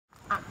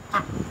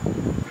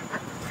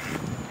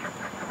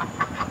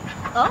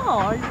Oh,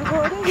 are you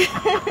recording? Okay.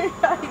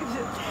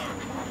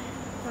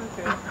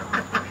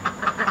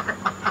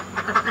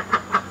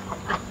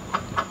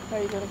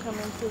 Are you going to come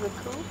into the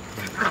coop?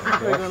 Or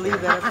are you going to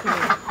leave that up to me?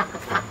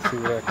 See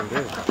what I can do.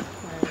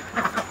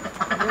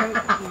 Right.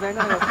 They're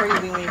going to go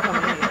crazy when you come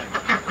in here.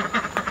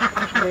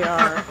 They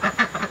are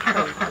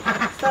crazy.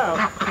 So,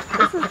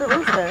 this is the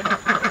rooster.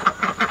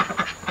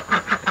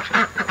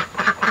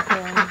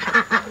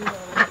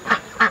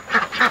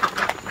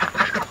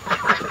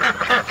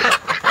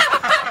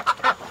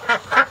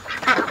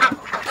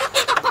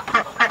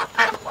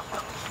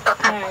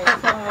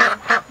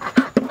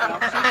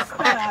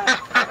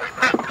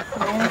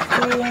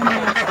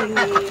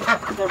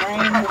 The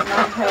rain has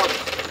not helped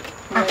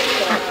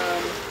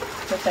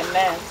with the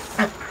mess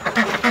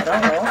at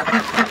all.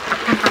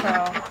 So,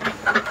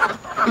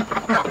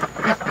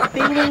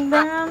 feeding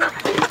them,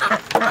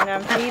 and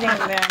I'm feeding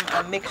them a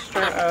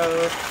mixture of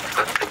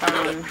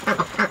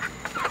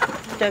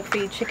duck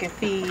feed, chicken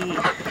feed,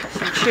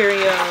 some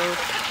Cheerios,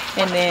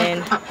 and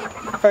then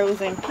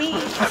frozen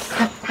peas.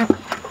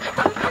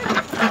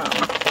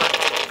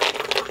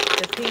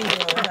 The peas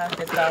will have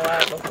to thaw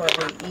out before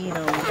they eat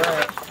them,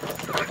 but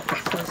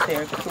since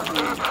they're cool,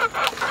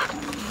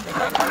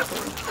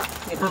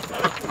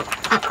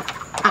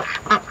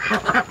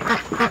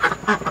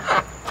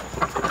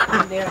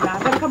 they're not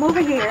going to come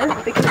over here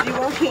because you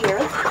were here.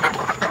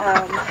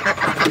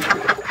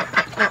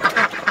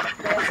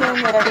 They assume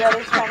that every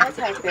other's trying to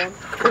attack them.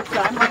 So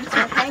I'm going to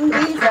hang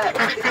these up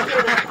to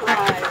secure the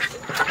supplies.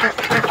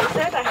 It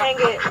says I hang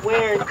it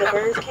where the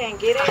birds can't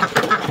get it,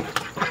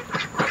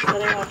 so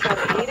they won't try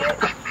to eat it.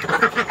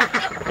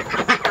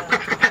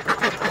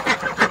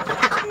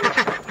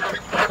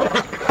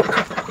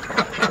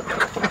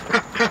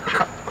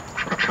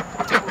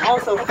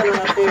 Also filling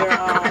up their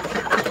water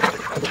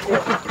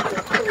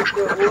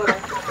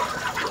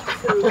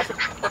too.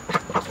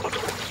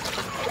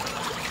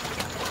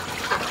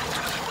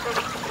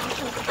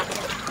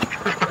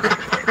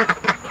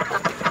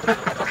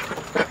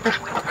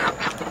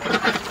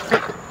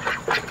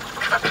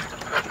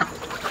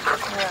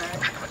 Alright,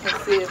 let's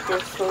see if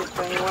this soap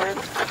thing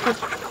works.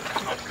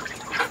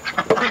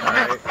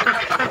 Alright.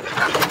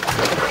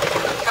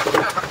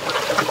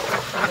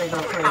 They go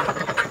crazy.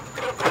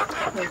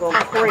 They go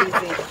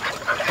crazy.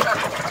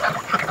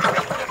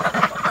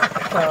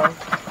 So,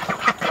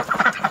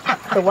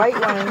 the white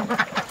one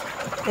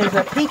is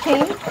a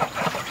Peking.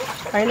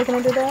 Are you looking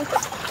into that?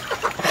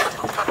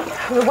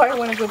 The white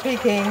one is a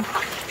Peking.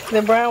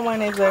 The brown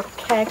one is a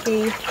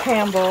khaki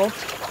Campbell.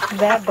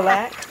 That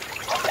black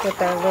with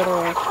that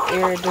little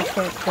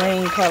iridescent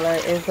green color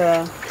is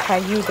a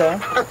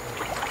Cayuga.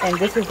 And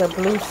this is a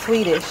blue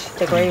Swedish.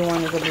 The gray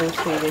one is a blue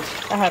Swedish.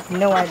 I have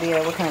no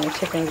idea what kind of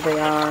chickens they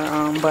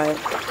are, but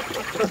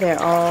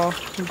they're all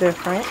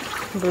different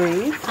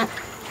breeds.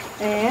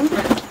 And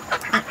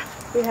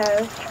we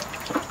have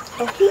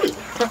a heat.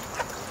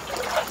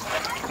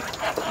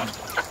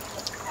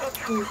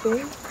 You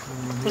see?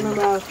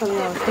 Remember I was telling you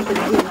I was thinking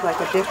that he was like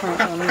a different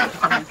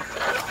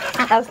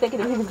I was thinking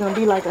that he was going to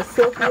be like a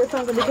silky or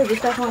something because of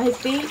stuff on his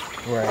feet.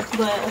 Right.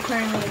 But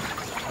apparently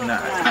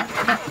not.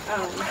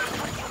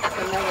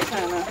 Another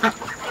kind of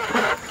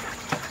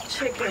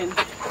chicken.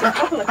 A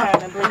couple of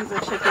kind of breeds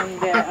of chicken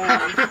that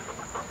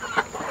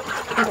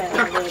a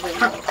little bit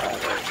more color.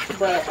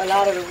 But a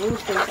lot of the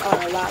roosters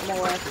are a lot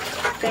more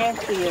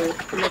fancier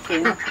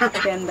looking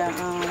than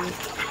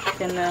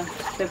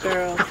the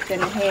girls, than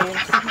the hens.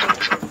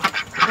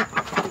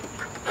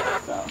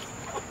 So,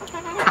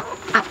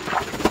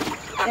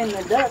 and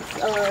the ducks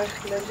are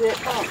legit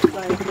pups,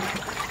 like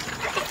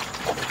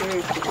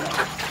seriously.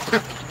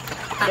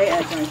 They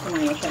act like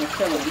somebody was trying to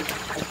kill them.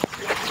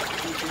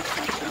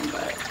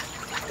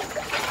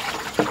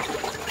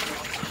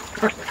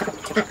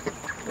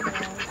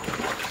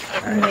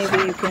 Maybe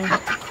you can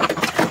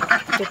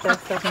get that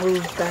stuff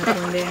moved back in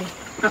there.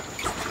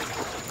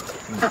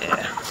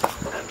 Yeah.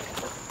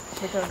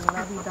 Because when I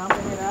be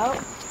dumping it out,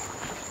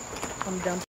 I'm dumping